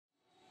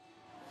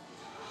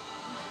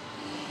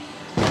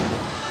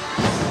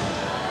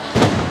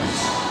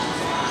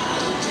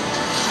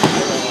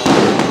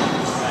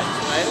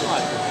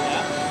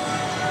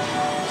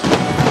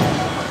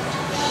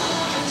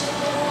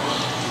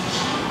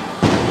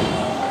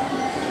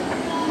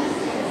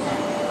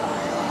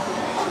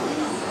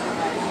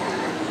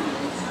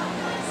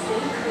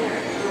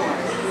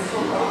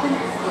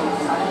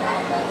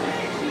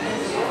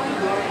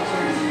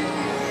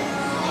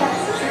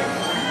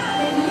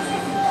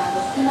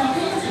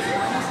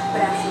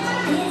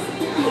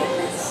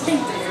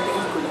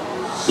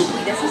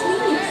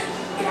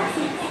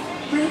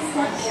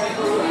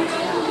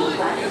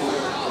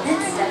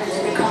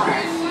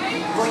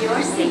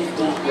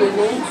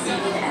Remain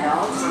seated at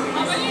all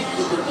times,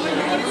 keeping your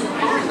hands,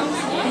 arms,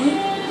 feet,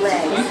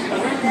 legs,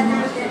 and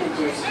feather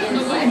appendages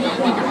inside the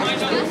walls,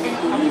 and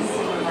please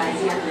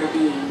supervise younger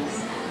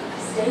beings.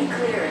 Stay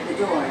clear of the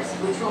doors,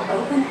 which will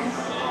open and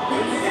close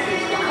 30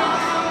 seconds to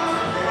off.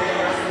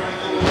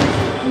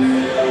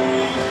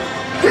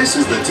 This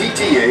is the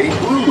TTA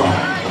Blue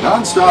Line,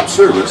 non-stop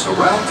service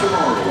around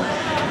Tomorrowland.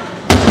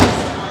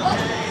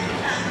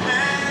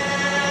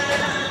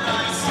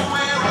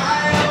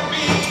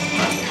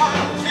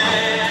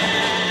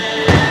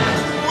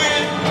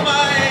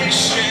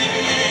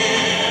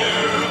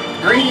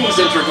 Greetings,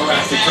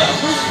 intergalactic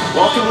travelers.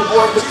 Welcome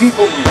aboard the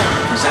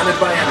PeopleMover, presented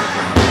by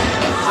Enterprise.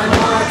 I'm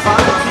Mark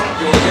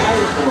 5, your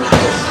guide for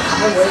this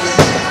highway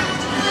inside.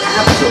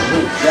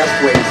 Absolute best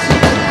way to see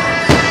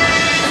tomorrow.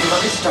 And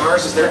my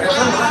stars, is there ever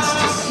lots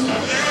to see?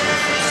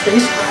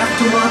 Spacecraft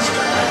to monster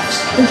crafts.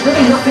 There's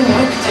really nothing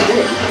like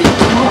today in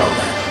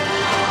Tomorrowland.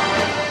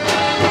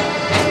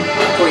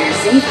 For your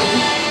safety,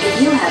 if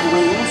you have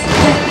wings,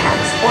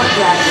 jetpacks, or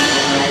gravity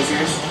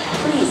polarizers,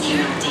 please do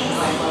not take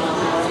flight while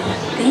on board.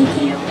 Thank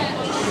you.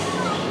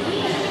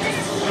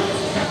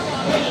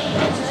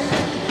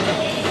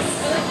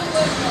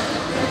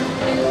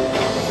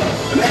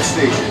 The next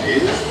station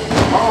is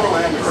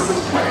Tomorrowland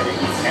Urban Planning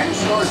and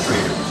Star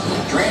Traders.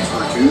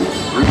 Transfer to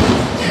green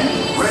and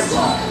red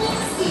line.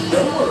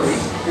 Don't worry,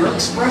 your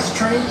express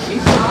train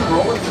keeps on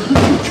rolling through the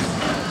future,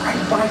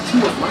 right by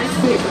two of my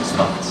favorite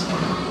spots.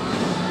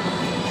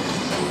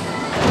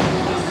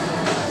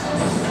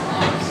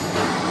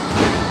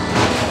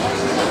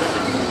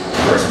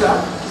 First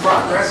up,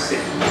 Progress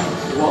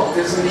City. Walt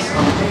Disney's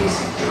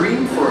amazing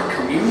dream for a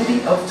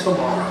community of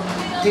tomorrow.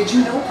 Did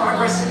you know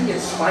Progress City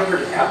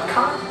inspired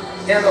Epcot?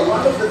 And a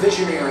lot of the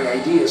visionary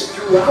ideas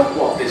throughout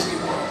Walt Disney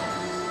World.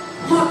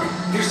 Look,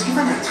 there's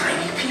even a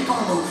tiny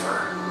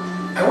PeopleMover.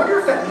 I wonder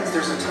if that means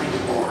there's a tiny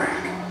bull rack.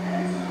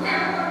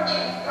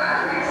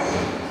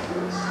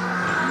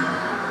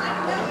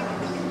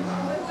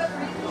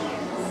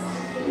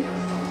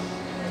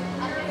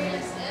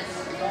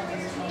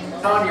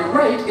 On your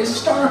right is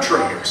Star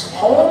Traders,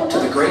 home to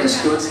the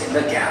greatest goods in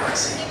the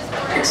galaxy.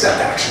 Except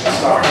actual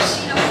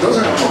stars. Those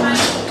are no longer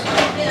sold.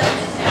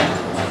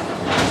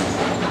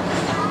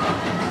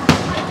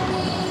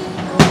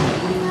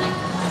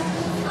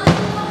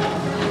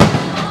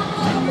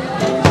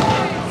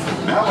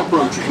 Now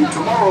approaching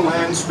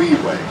Tomorrowland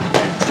Speedway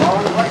and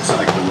Tron Light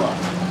Cycle Run.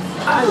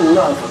 I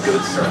love a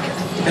good circuit,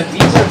 and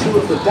these are two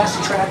of the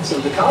best tracks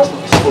in the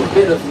cosmos for a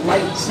bit of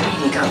light,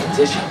 speedy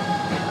competition.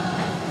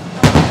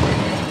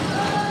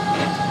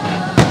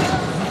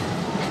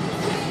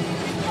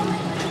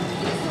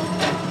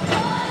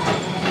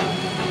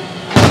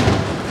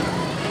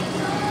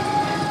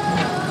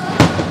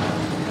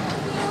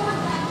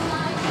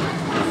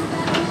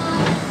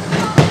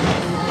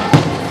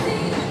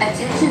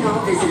 Attention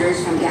all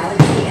visitors from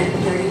Galaxy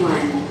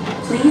M31.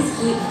 Please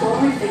keep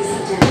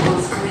forward-facing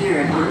tentacles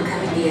clear of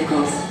oncoming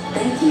vehicles.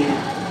 Thank you.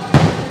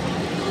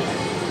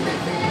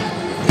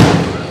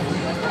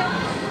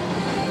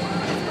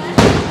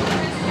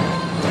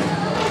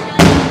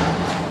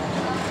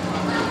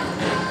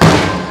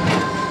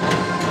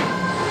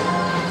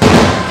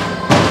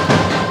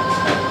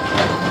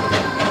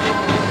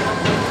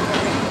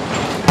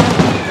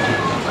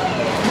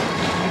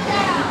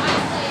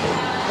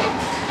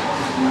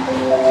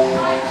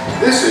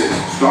 This is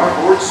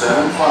Starport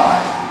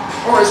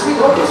 75. Or as we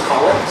locals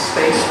call it,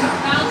 Space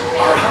Mountain,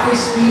 our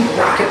high-speed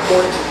rocket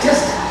port to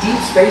distant deep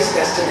space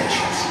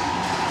destinations.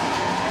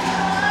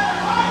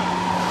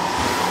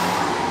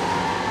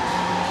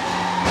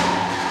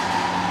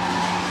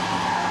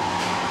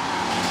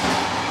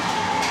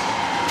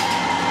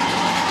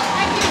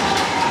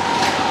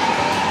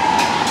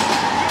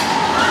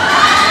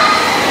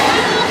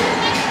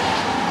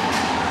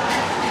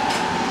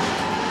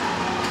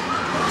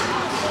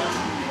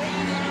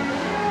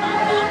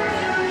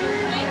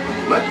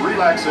 Let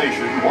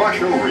relaxation wash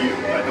over you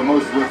at the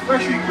most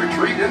refreshing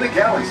retreat in the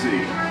galaxy,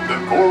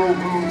 the coral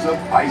moons of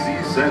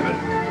Pisces 7.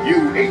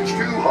 You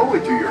H2 owe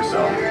it to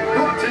yourself.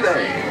 Book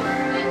today.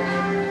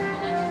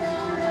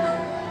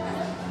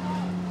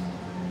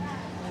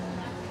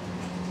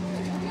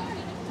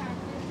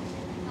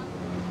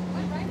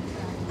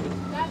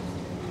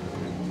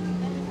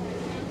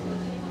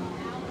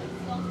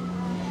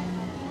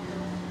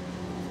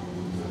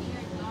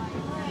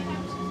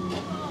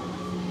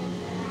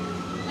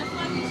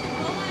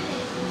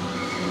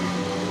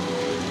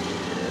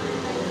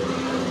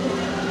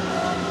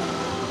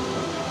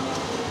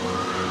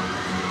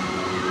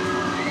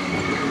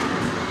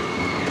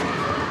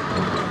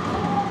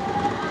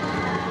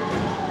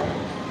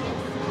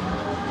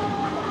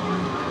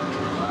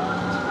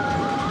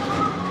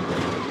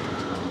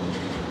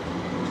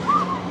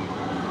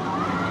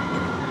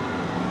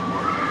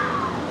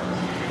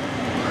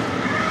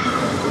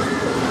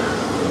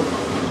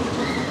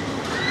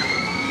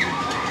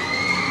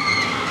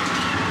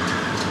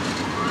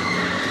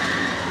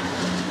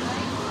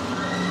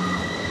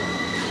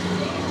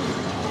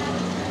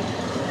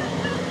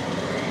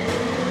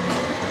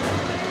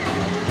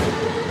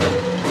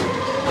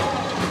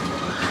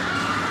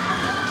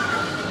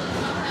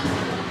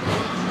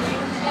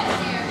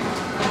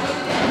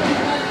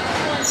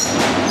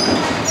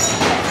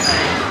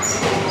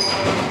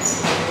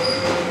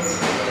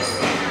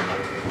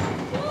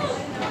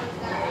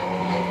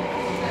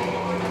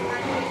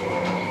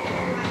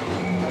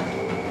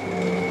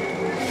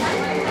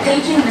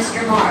 Paging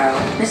Mr. Morrow.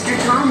 Mr.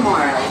 Tom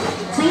Morrow,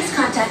 please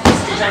contact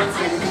Mr.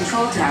 Johnson in the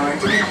control tower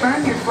to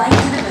confirm your flight to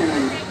the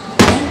moon.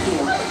 Thank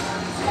you.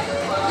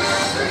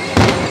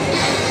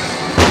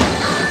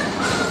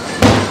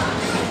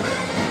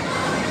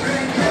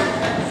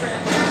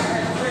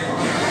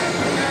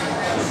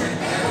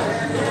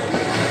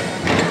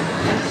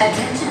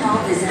 Attention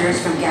all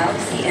visitors from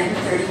Galaxy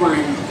M31.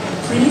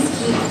 Please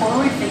keep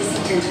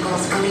forward-facing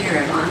tentacles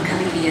clear of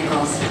oncoming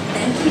vehicles.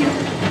 Thank you.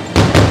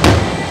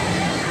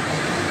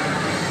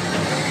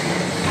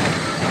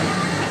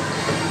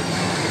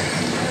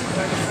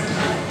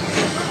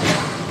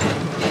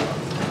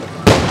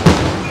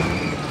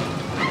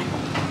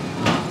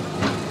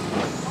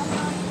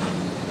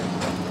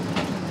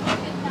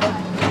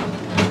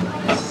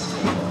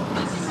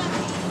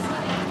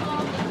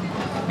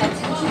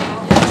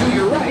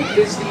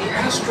 Is the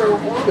Astro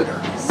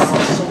Orbiter, a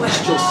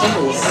celestial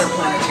symbol of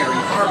interplanetary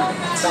harmony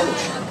and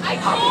fellowship.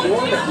 Hop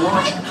aboard and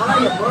launch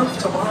high above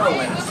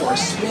Tomorrowland for a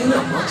spin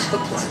amongst the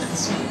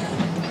planets.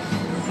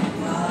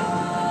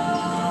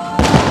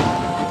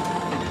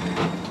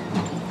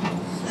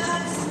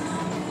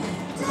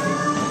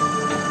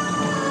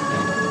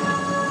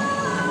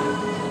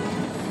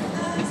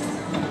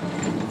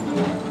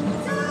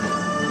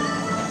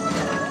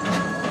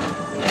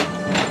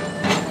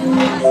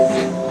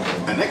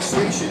 The next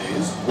station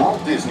is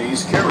Walt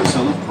Disney's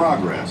Carousel of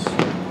Progress.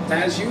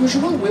 As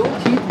usual, we'll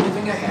keep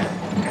moving ahead,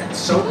 and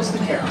so does the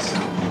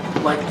carousel.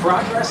 Like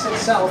progress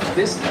itself,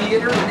 this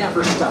theater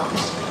never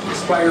stops,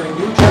 inspiring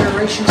new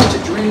generations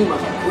to dream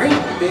of a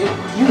great, big,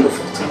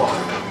 beautiful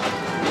tomorrow.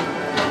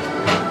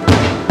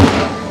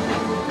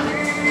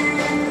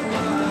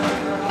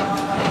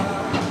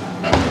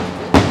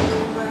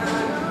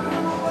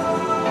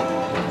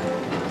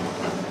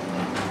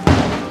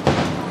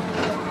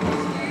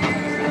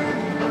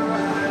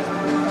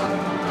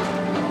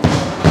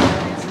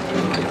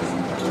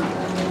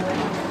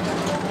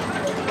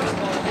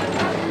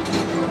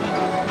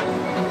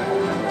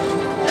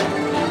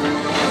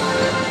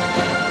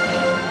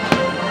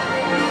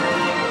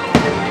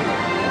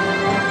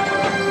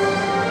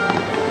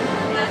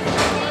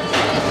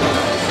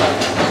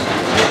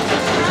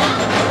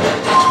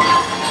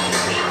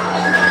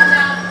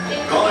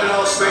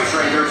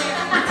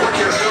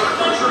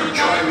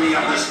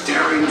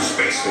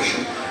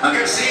 I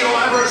can see you'll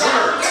have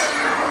reserved.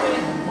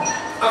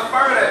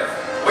 Affirmative.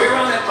 We're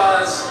on it,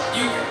 Buzz.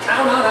 You can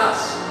count on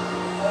us.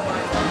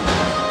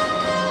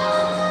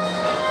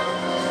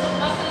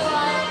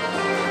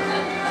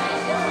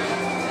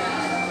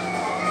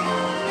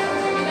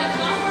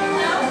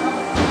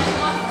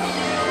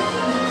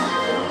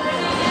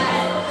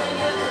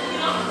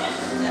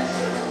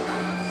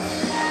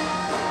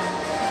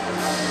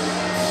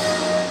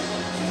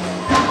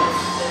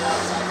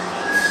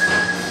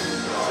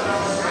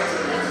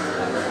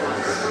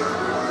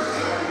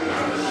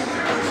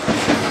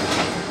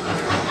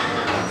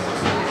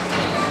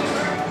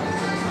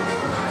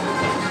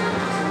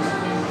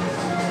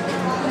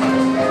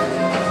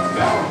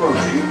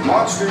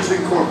 Monsters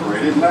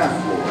Incorporated laugh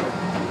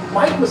floor.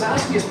 Mike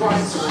Wazowski has brought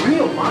in some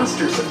real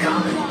monsters of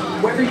comedy.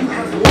 Whether you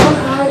have one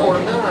eye or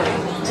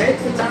nine, take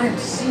the time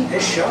to see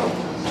this show.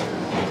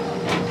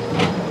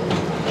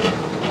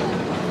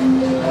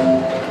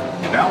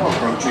 Now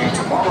approaching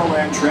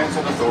Tomorrowland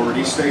Transit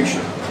Authority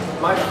Station.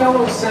 My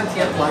fellow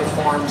sentient life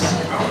forms,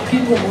 our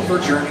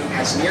PeopleMover journey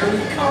has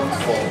nearly come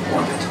full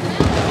orbit.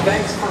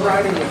 Thanks for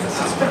riding with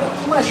us. It's been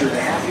a pleasure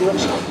to have you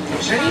along.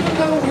 And even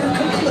though we're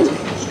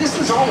concluding, this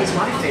is always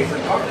my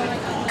favorite part.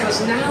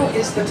 Because now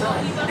is the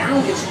time. Now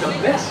is the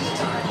best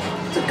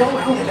time to go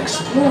out and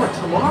explore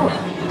tomorrow,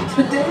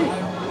 today.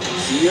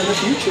 See you in the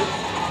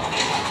future.